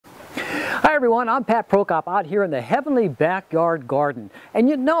Hi everyone, I'm Pat Prokop out here in the heavenly backyard garden. And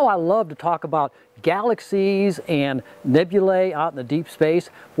you know I love to talk about galaxies and nebulae out in the deep space.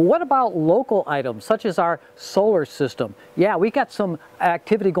 But what about local items such as our solar system? Yeah, we got some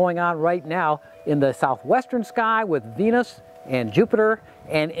activity going on right now in the southwestern sky with Venus and Jupiter,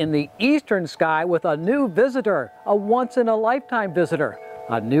 and in the eastern sky with a new visitor, a once-in-a-lifetime visitor,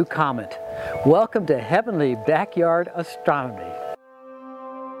 a new comet. Welcome to Heavenly Backyard Astronomy.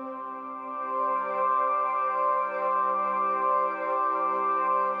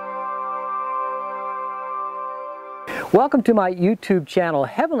 Welcome to my YouTube channel,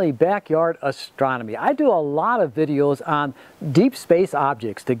 Heavenly Backyard Astronomy. I do a lot of videos on deep space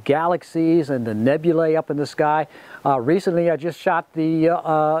objects, the galaxies and the nebulae up in the sky. Recently I just shot the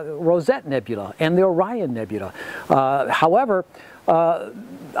Rosette Nebula and the Orion Nebula. However,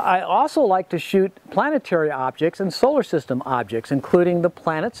 I also like to shoot planetary objects and solar system objects, including the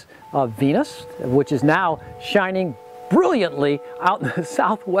planets of Venus, which is now shining brilliantly out in the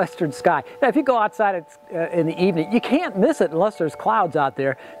southwestern sky. Now, if you go outside in the evening, you can't miss it unless there's clouds out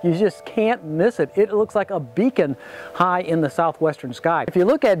there. You just can't miss it. It looks like a beacon high in the southwestern sky. If you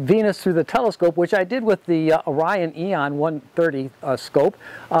look at Venus through the telescope, which I did with the Orion Eon 130 scope,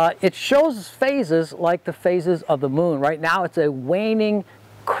 it shows phases like the phases of the moon. Right now it's a waning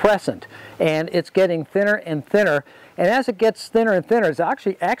crescent, and it's getting thinner and thinner. And as it gets thinner and thinner, it's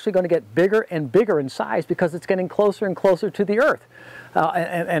actually going to get bigger and bigger in size because it's getting closer and closer to the Earth.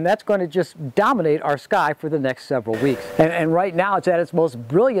 And that's going to just dominate our sky for the next several weeks. And right now it's at its most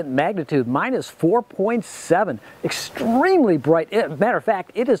brilliant magnitude, minus 4.7. Extremely bright. Matter of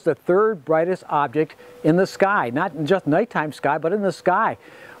fact, it is the third brightest object in the sky. Not in just nighttime sky, but in the sky.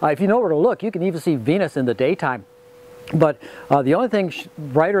 If you know where to look, you can even see Venus in the daytime. But the only thing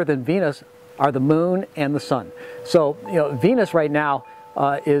brighter than Venus are the moon and the sun. So, you know, Venus right now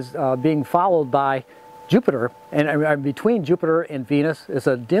is being followed by Jupiter, and between Jupiter and Venus is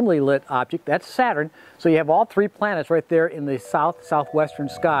a dimly lit object, that's Saturn. So you have all three planets right there in the southwestern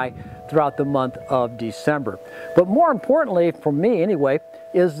sky throughout the month of December. But more importantly, for me anyway,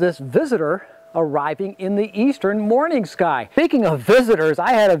 is this visitor arriving in the eastern morning sky. Speaking of visitors,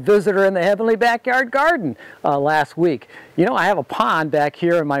 I had a visitor in the Heavenly Backyard Garden last week. You know, I have a pond back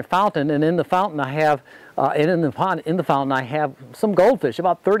here in my fountain, and in the fountain I have in the fountain I have some goldfish,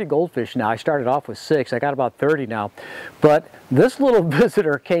 about 30 goldfish now. I started off with 6, I got about 30 now. But this little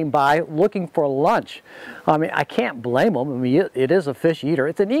visitor came by looking for lunch. I mean, I can't blame him. I mean, it is a fish eater.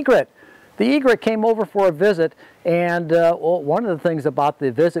 It's an egret. The egret came over for a visit, and well, one of the things about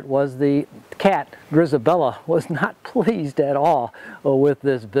the visit was the cat, Grisabella, was not pleased at all with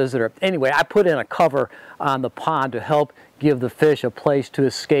this visitor. Anyway, I put in a cover on the pond to help give the fish a place to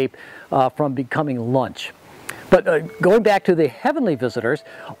escape from becoming lunch. But going back to the heavenly visitors,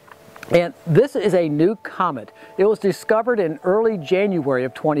 and this is a new comet. It was discovered in early January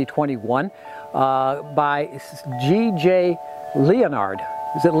of 2021 by G.J. Leonard.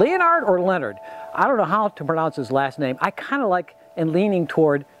 Is it Leonard or Leonard? I don't know how to pronounce his last name. I kind of like and leaning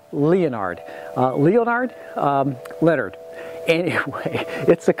toward Leonard. Leonard? Leonard. Anyway,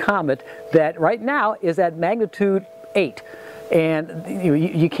 it's a comet that right now is at magnitude 8. And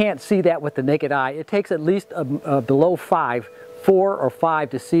you can't see that with the naked eye. It takes at least below 4 or 5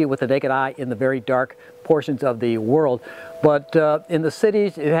 to see it with the naked eye in the very dark portions of the world. But in the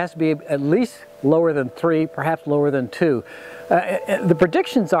cities, it has to be at least lower than 3, perhaps lower than 2. The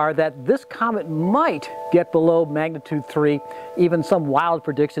predictions are that this comet might get below magnitude 3, even some wild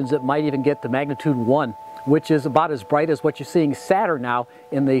predictions it might even get to magnitude 1, which is about as bright as what you're seeing Saturn now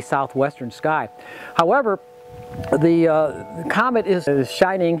in the southwestern sky. However, the comet is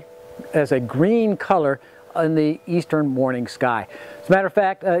shining as a green color in the eastern morning sky. As a matter of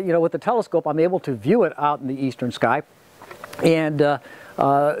fact, you know, with the telescope, I'm able to view it out in the eastern sky, and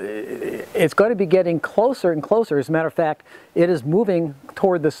it's going to be getting closer and closer. As a matter of fact, it is moving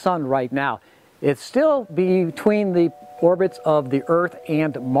toward the sun right now. It's still between the orbits of the Earth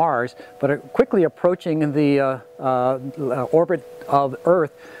and Mars, but quickly approaching the orbit of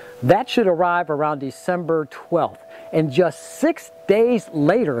Earth. That should arrive around December 12th. And just 6 days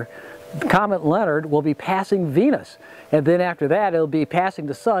later, Comet Leonard will be passing Venus. And then after that, it'll be passing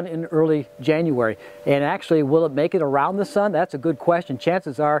the sun in early January. And actually, will it make it around the sun? That's a good question.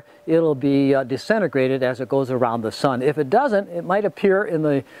 Chances are it'll be disintegrated as it goes around the sun. If it doesn't, it might appear in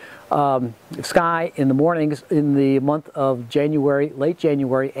the sky in the mornings in the month of January, late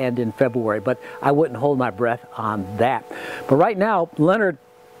January, and in February. But I wouldn't hold my breath on that. But right now, Leonard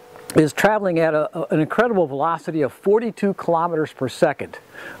is traveling at an incredible velocity of 42 kilometers per second.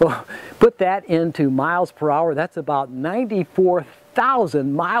 Well, put that into miles per hour, that's about 94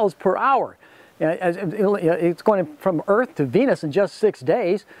 100,000 miles per hour. It's going from Earth to Venus in just 6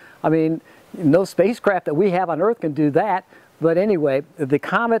 days. I mean, no spacecraft that we have on Earth can do that. But anyway, the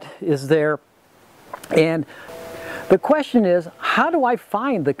comet is there. And the question is, how do I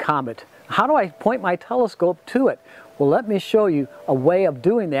find the comet? How do I point my telescope to it? Well, let me show you a way of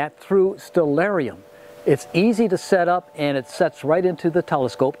doing that through Stellarium. It's easy to set up, and it sets right into the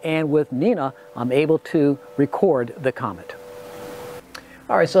telescope, and with Nina, I'm able to record the comet.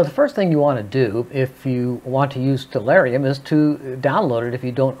 All right, so the first thing you want to do if you want to use Stellarium is to download it if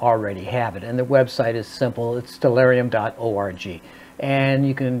you don't already have it. And the website is simple. It's stellarium.org. And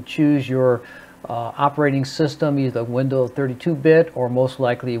you can choose your operating system, either Windows 32-bit or most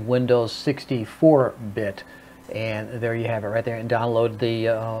likely Windows 64-bit. And there you have it right there. And download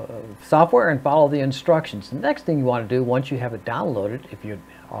the software and follow the instructions. The next thing you want to do, once you have it downloaded, if you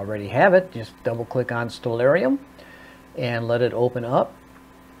already have it, just double-click on Stellarium and let it open up.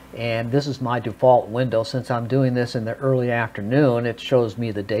 And this is my default window. Since I'm doing this in the early afternoon, it shows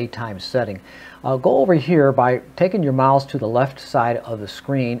me the daytime setting. Go over here by taking your mouse to the left side of the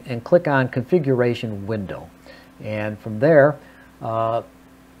screen and click on Configuration Window. And from there,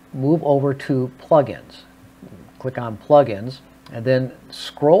 move over to Plugins. Click on Plugins and then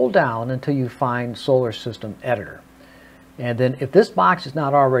scroll down until you find Solar System Editor. And then if this box is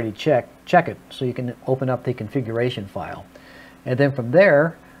not already checked, check it so you can open up the configuration file. And then from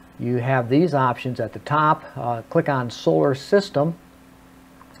there, you have these options at the top. Click on Solar System,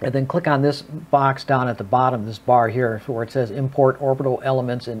 and then click on this box down at the bottom, this bar here, where it says Import Orbital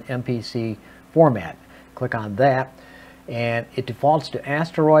Elements in MPC Format. Click on that, and it defaults to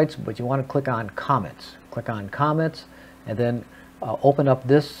asteroids, but you want to click on Comets. Click on Comets, and then open up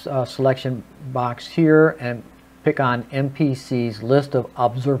this selection box here and pick on MPC's List of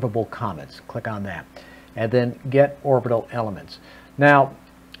Observable Comets. Click on that, and then Get Orbital Elements. Now,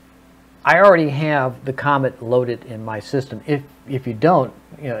 I already have the comet loaded in my system. If you don't,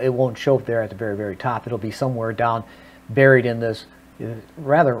 it won't show up there at the very, very top. It'll be somewhere down, buried in this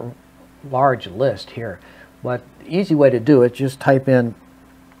rather large list here. But the easy way to do it, just type in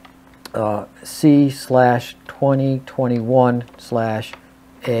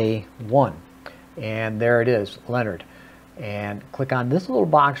C/2021/A1, and there it is, Leonard. And click on this little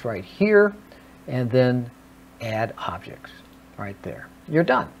box right here, and then Add Objects right there. You're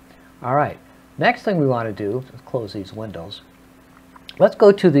done. All right, next thing we want to do is close these windows. Let's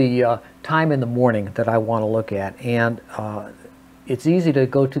go to the time in the morning that I want to look at. And it's easy to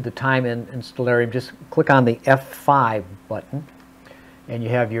go to the time in Stellarium. Just click on the F5 button, and you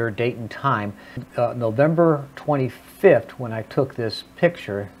have your date and time. November 25th, when I took this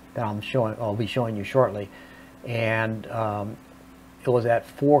picture that I'll be showing you shortly. And it was at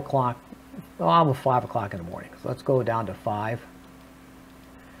 4 o'clock, almost 5 o'clock in the morning. So let's go down to 5.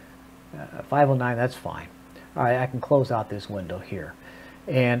 5:09, that's fine. All right, I can close out this window here.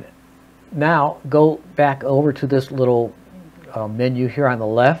 And now go back over to this little menu here on the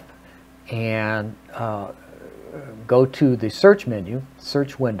left and go to the search menu,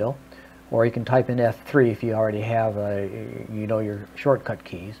 search window, or you can type in F3 if you already have your shortcut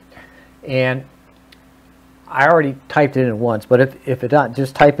keys. And I already typed it in once, but if it not,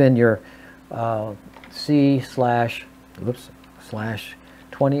 just type in your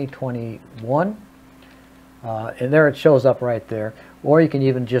C/2021, and there it shows up right there. Or you can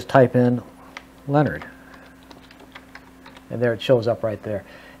even just type in Leonard, and there it shows up right there.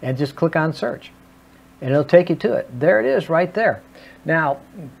 And just click on search, and it'll take you to it. There it is right there. Now,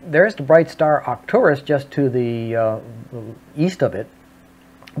 there's the bright star Arcturus just to the east of it.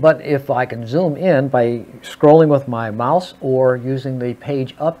 But if I can zoom in by scrolling with my mouse or using the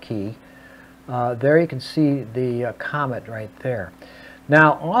page up key, there you can see the comet right there.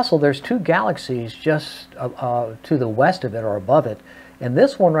 Now, also, there's 2 galaxies just to the west of it or above it, and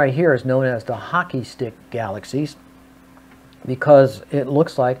this one right here is known as the hockey stick galaxies because it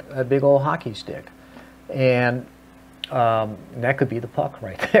looks like a big old hockey stick, and that could be the puck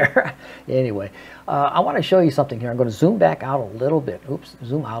right there. Anyway, I want to show you something here. I'm going to zoom back out a little bit. Oops,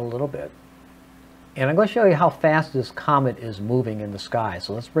 zoom out a little bit. And I'm going to show you how fast this comet is moving in the sky.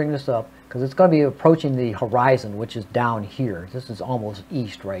 So let's bring this up because it's going to be approaching the horizon, which is down here. This is almost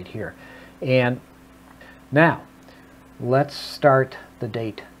east right here. And now, let's start the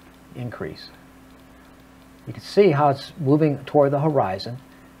date increase. You can see how it's moving toward the horizon.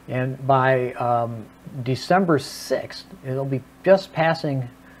 And by December 6th, it'll be just passing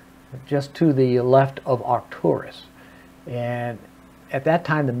just to the left of Arcturus. And at that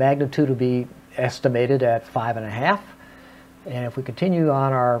time, the magnitude will be estimated at 5.5. And if we continue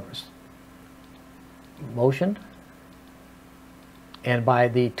on our motion, And by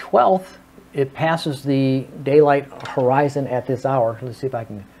the 12th, it passes the daylight horizon at this hour. Let's see if I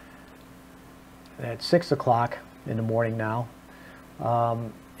can, at 6 o'clock in the morning now.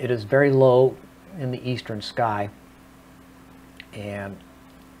 It is very low in the eastern sky and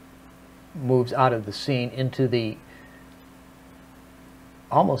moves out of the scene into the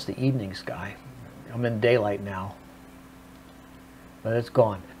almost the evening sky. I'm in daylight now, but it's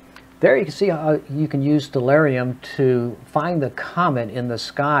gone. There you can see how you can use Stellarium to find the comet in the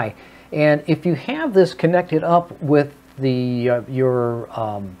sky. And if you have this connected up with the your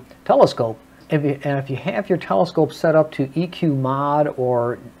telescope, if you have your telescope set up to EQ mod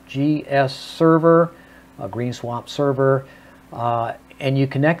or GS server, a green swamp server, and you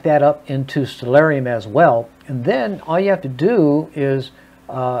connect that up into Stellarium as well, and then all you have to do is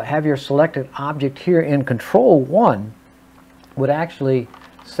have your selected object here in Control 1 would actually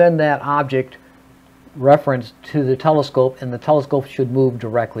send that object reference to the telescope, and the telescope should move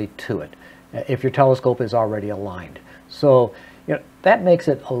directly to it if your telescope is already aligned. So that makes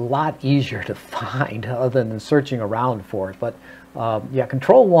it a lot easier to find other than searching around for it. But yeah,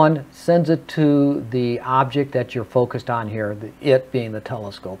 Control 1 sends it to the object that you're focused on here, it being the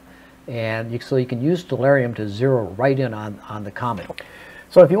telescope. And so you can use Stellarium to zero right in on the comet.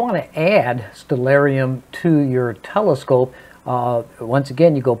 So if you want to add Stellarium to your telescope, once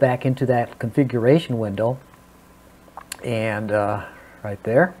again you go back into that configuration window, and right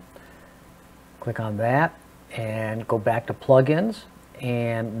there, click on that and go back to plugins,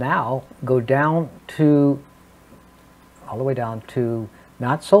 and now go down to all the way down to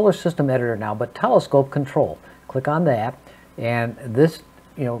not solar system editor now, but telescope control. Click on that, and this,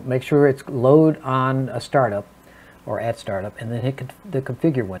 make sure it's load on a startup or at startup, and then hit the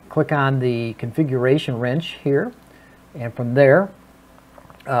configure one. Click on the configuration wrench here, and from there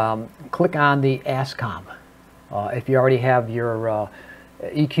click on the ASCOM. If you already have your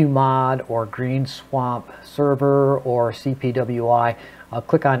EQ mod or green swamp server or CPWI,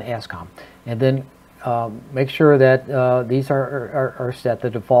 click on ASCOM, and then make sure that these are set the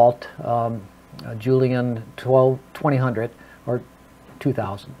default Julian 2000 or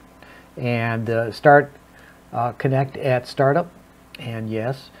 2000, and start connect at startup, and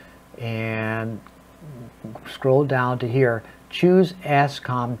yes, and scroll down to here, choose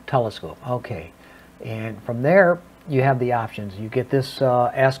ASCOM telescope. Okay, and from there you have the options. You get this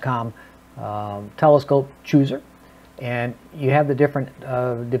ASCOM telescope chooser, and you have the different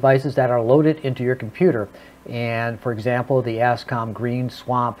devices that are loaded into your computer. And for example, the ASCOM green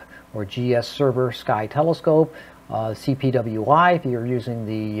swamp or GS server sky telescope, CPWI if you're using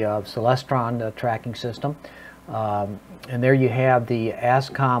the Celestron tracking system, and there you have the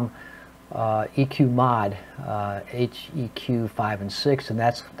ASCOM EQ mod, HEQ 5 and 6, and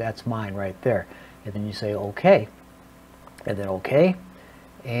that's mine right there. And then you say OK, and then OK,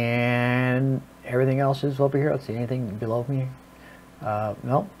 and everything else is over here. Let's see, anything below me?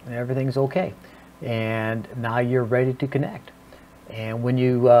 No, everything's OK. And now you're ready to connect. And when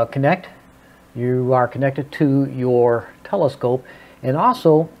you connect, you are connected to your telescope. And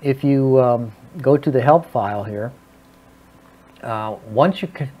also, if you go to the help file here, once you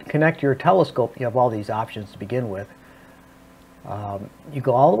connect your telescope, you have all these options to begin with. You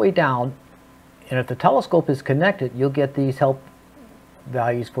go all the way down, and if the telescope is connected, you'll get these help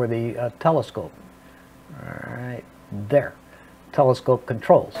values for the telescope. All right, there. Telescope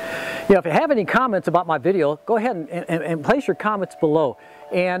controls. If you have any comments about my video, go ahead and place your comments below.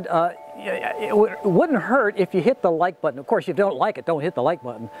 And it wouldn't hurt if you hit the like button. Of course, if you don't like it, don't hit the like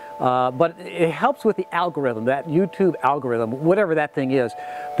button. But it helps with the algorithm, that YouTube algorithm, whatever that thing is,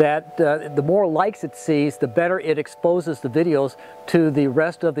 that the more likes it sees, the better it exposes the videos to the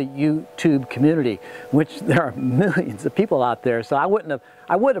rest of the YouTube community, which there are millions of people out there. So I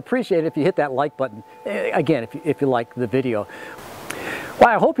would appreciate it if you hit that like button, again, if you like the video. Well,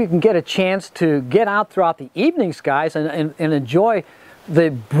 I hope you can get a chance to get out throughout the evening skies and enjoy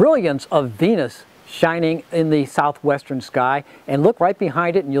the brilliance of Venus shining in the southwestern sky, and look right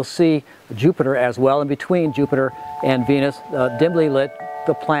behind it and you'll see Jupiter as well, and between Jupiter and Venus, dimly lit,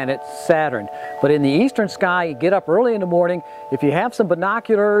 the planet Saturn. But in the eastern sky, you get up early in the morning. If you have some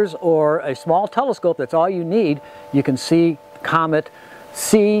binoculars or a small telescope, that's all you need, you can see Comet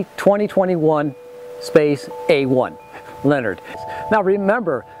C 2021 space A1 Leonard. Now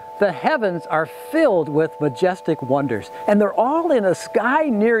remember, the heavens are filled with majestic wonders, and they're all in a sky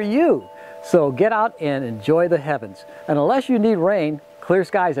near you. So get out and enjoy the heavens. And unless you need rain, clear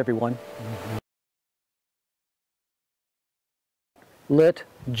skies, everyone. Lit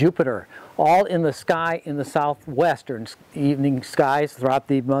Jupiter, all in the sky in the southwestern evening skies throughout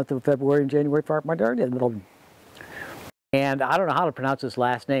the month of February and January, March, April, And I don't know how to pronounce his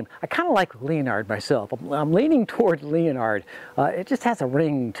last name. I kind of like Leonard myself. I'm leaning toward Leonard. It just has a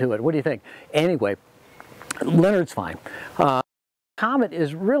ring to it. What do you think? Anyway, Leonard's fine. Comet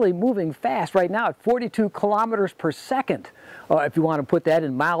is really moving fast right now at 42 kilometers per second. If you want to put that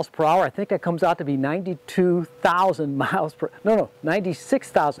in miles per hour, I think that comes out to be 92,000 miles per, no,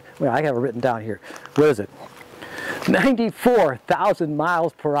 96,000. Well, I have it written down here. What is it? 94,000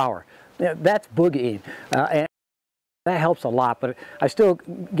 miles per hour. Yeah, that's boogieing. And that helps a lot, but I still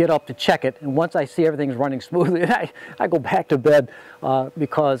get up to check it, and once I see everything's running smoothly, I go back to bed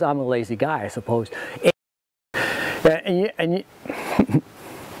because I'm a lazy guy, I suppose.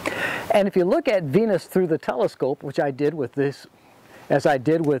 And if you look at Venus through the telescope, which I did with this, as I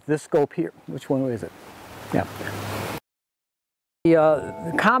did with this scope here, which one is it? Yeah.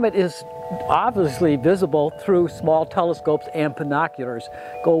 The comet is obviously visible through small telescopes and binoculars.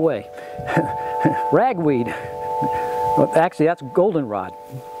 Go away. Ragweed. Well, actually, that's goldenrod.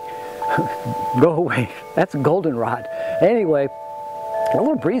 Go away. That's goldenrod. Anyway, a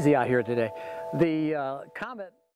little breezy out here today. The comet